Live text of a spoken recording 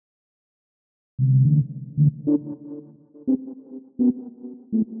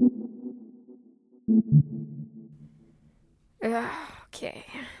Okay.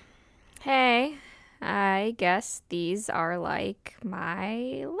 Hey, I guess these are like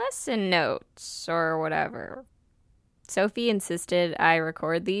my lesson notes or whatever. Sophie insisted I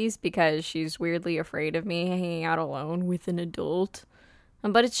record these because she's weirdly afraid of me hanging out alone with an adult.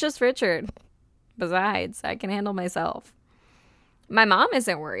 But it's just Richard. Besides, I can handle myself. My mom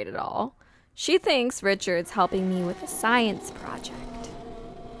isn't worried at all. She thinks Richard's helping me with a science project.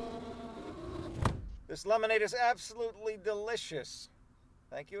 This lemonade is absolutely delicious.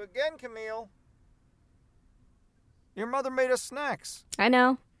 Thank you again, Camille. Your mother made us snacks. I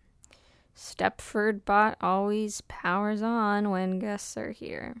know. Stepford Bot always powers on when guests are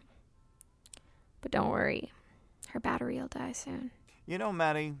here. But don't worry, her battery will die soon. You know,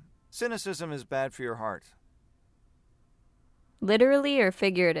 Maddie, cynicism is bad for your heart. Literally or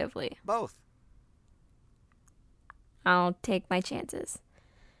figuratively? Both. I'll take my chances.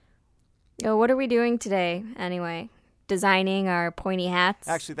 Oh, what are we doing today, anyway? Designing our pointy hats?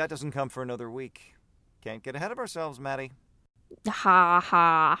 Actually, that doesn't come for another week. Can't get ahead of ourselves, Maddie. Ha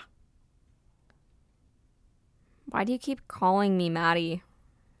ha. Why do you keep calling me Maddie?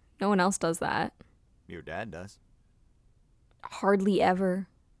 No one else does that. Your dad does. Hardly ever.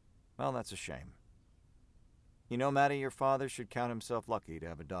 Well, that's a shame. You know, Maddie, your father should count himself lucky to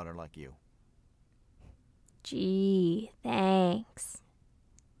have a daughter like you. Gee, thanks.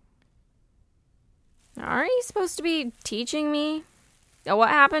 Aren't you supposed to be teaching me? What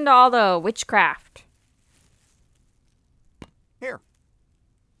happened to all the witchcraft? Here.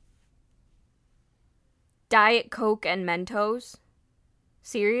 Diet Coke and Mentos?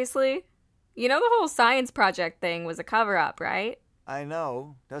 Seriously? You know the whole science project thing was a cover-up, right? I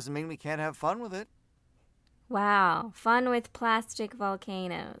know. Doesn't mean we can't have fun with it. Wow, fun with plastic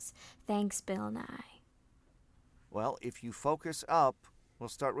volcanoes. Thanks, Bill Nye. Well, if you focus up, we'll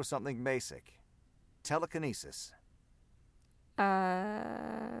start with something basic. Telekinesis.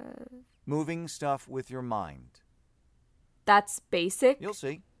 Moving stuff with your mind. That's basic? You'll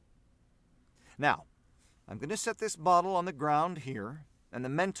see. Now, I'm going to set this bottle on the ground here and the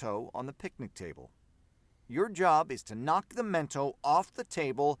Mento on the picnic table. Your job is to knock the Mento off the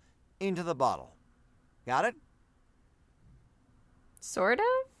table into the bottle. Got it? Sort of?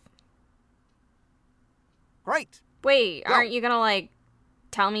 Great. Wait, Go. aren't you gonna,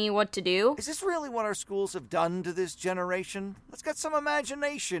 tell me what to do? Is this really what our schools have done to this generation? Let's get some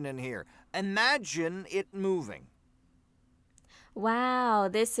imagination in here. Imagine it moving. Wow,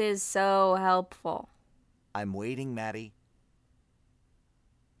 this is so helpful. I'm waiting, Maddie.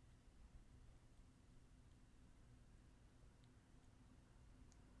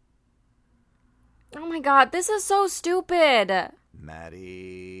 Oh my god, this is so stupid.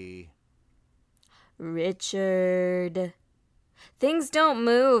 Maddie. Richard. Things don't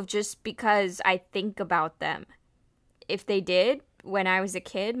move just because I think about them. If they did, when I was a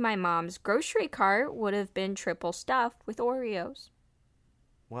kid, my mom's grocery cart would have been triple stuffed with Oreos.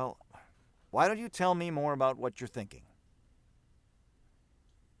 Well, why don't you tell me more about what you're thinking?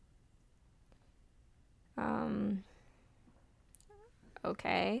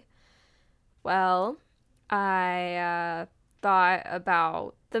 Okay. Well, I thought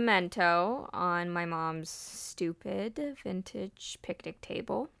about the Mento on my mom's stupid vintage picnic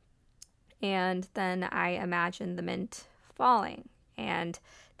table. And then I imagined the mint falling and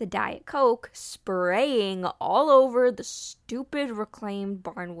the Diet Coke spraying all over the stupid reclaimed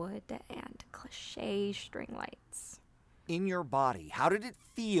barnwood and cliche string lights. In your body. How did it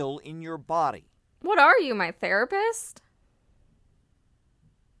feel in your body? What are you, my therapist?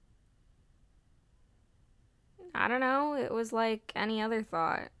 I don't know. It was like any other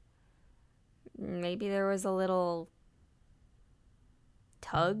thought. Maybe there was a little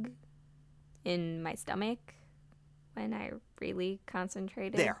tug in my stomach when I really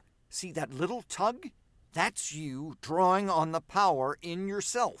concentrated. There. See that little tug? That's you drawing on the power in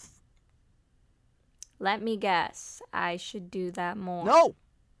yourself. Let me guess. I should do that more. No!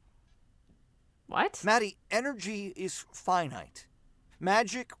 What? Maddie, energy is finite.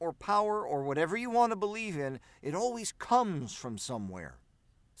 Magic or power or whatever you want to believe in, it always comes from somewhere.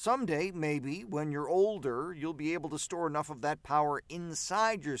 Someday, maybe, when you're older, you'll be able to store enough of that power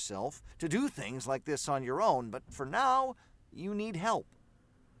inside yourself to do things like this on your own. But for now, you need help.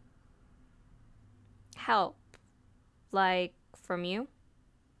 Help? Like, from you?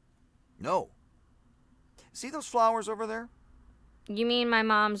 No. See those flowers over there? You mean my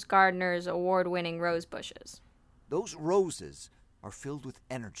mom's gardener's award-winning rose bushes? Those roses are filled with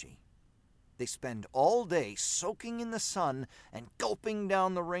energy. They spend all day soaking in the sun and gulping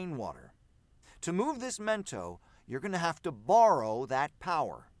down the rainwater. To move this Mento, you're going to have to borrow that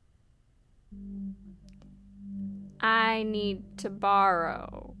power. I need to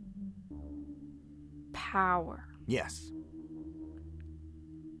borrow power. Yes.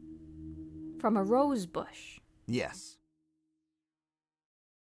 From a rose bush. Yes.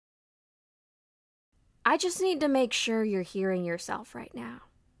 I just need to make sure you're hearing yourself right now.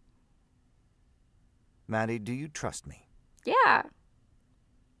 Maddie, do you trust me? Yeah.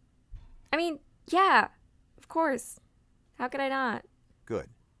 I mean, yeah, of course. How could I not? Good.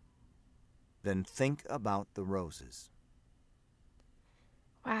 Then think about the roses.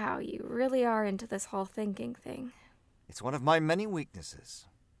 Wow, you really are into this whole thinking thing. It's one of my many weaknesses.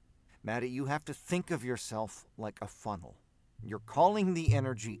 Maddie, you have to think of yourself like a funnel. You're calling the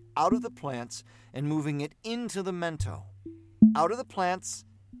energy out of the plants and moving it into the Mento. Out of the plants,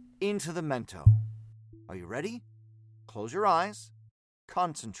 into the Mento. Are you ready? Close your eyes.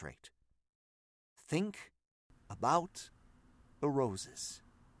 Concentrate. Think about the roses.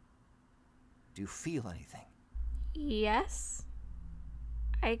 Do you feel anything? Yes.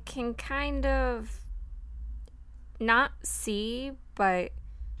 I can kind of not see, but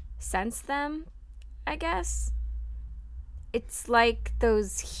sense them, I guess. It's like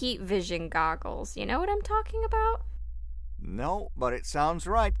those heat vision goggles. You know what I'm talking about? No, but it sounds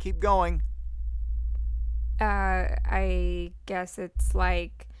right. Keep going. I guess it's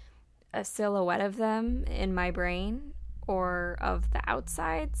like a silhouette of them in my brain, or of the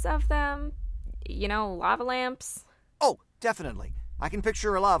outsides of them. You know, lava lamps. Oh, definitely. I can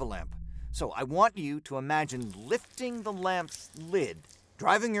picture a lava lamp. So I want you to imagine lifting the lamp's lid,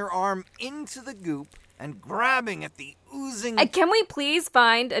 driving your arm into the goop, and grabbing at the oozing... Can we please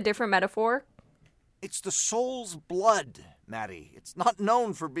find a different metaphor? It's the soul's blood, Maddie. It's not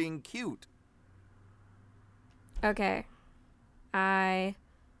known for being cute. Okay. I'm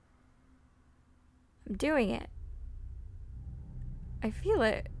doing it. I feel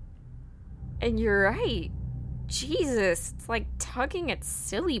it. And you're right. Jesus, it's like tugging at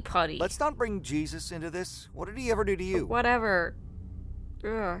silly putty. Let's not bring Jesus into this. What did he ever do to you? Whatever.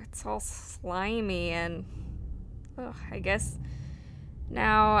 Ugh, it's all slimy and... I guess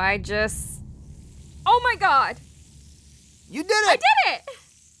now I just... Oh my god! You did it! I did it!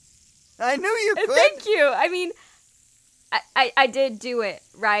 I knew you could! Thank you! I mean, I did do it,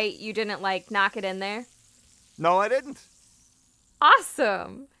 right? You didn't, like, knock it in there? No, I didn't.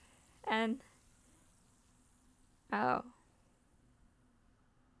 Awesome! And... Oh.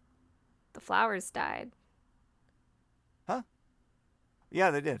 The flowers died. Huh?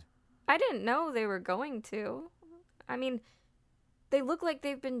 Yeah, they did. I didn't know they were going to. I mean, they look like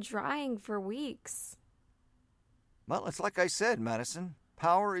they've been drying for weeks. Well, it's like I said, Madison.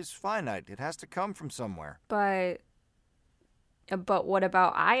 Power is finite. It has to come from somewhere. But what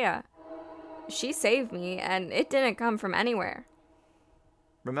about Aya? She saved me, and it didn't come from anywhere.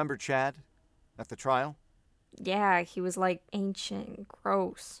 Remember Chad at the trial? Yeah, he was like ancient and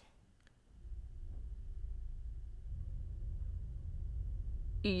gross.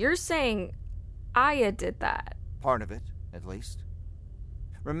 You're saying Aya did that? Part of it, at least.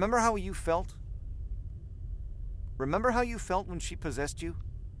 Remember how you felt? Remember how you felt when she possessed you?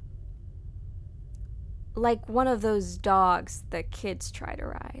 Like one of those dogs that kids try to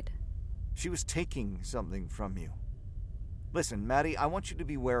ride. She was taking something from you. Listen, Maddie, I want you to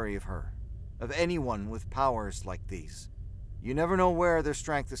be wary of her. Of anyone with powers like these. You never know where their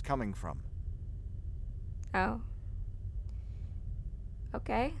strength is coming from. Oh.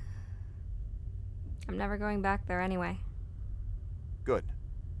 Okay. I'm never going back there anyway. Good.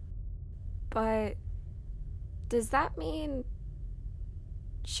 But does that mean...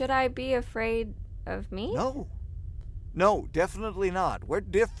 Should I be afraid of me? No. No, definitely not. We're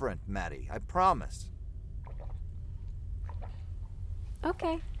different, Maddie. I promise.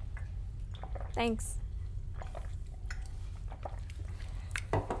 Okay. Thanks.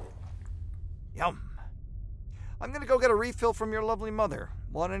 Yum. I'm gonna go get a refill from your lovely mother.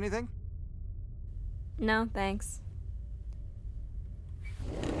 Want anything? No, thanks.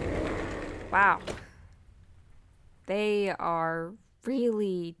 Wow. They are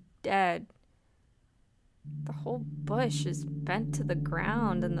really dead. The whole bush is bent to the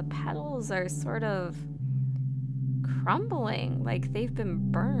ground and the petals are sort of crumbling like they've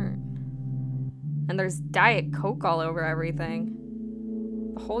been burned. And there's Diet Coke all over everything.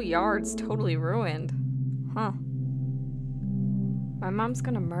 The whole yard's totally ruined. Huh. My mom's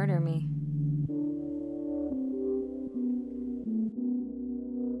gonna murder me.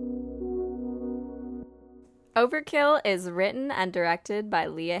 Overkill is written and directed by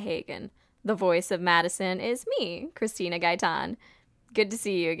Leah Hagen. The voice of Madison is me, Christina Gaitan. Good to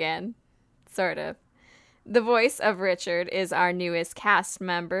see you again. Sort of. The voice of Richard is our newest cast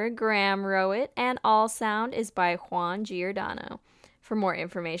member, Graham Rowett, and all sound is by Juan Giordano. For more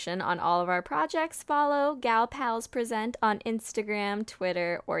information on all of our projects, follow Gal Pals Present on Instagram,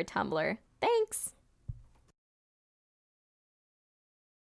 Twitter, or Tumblr.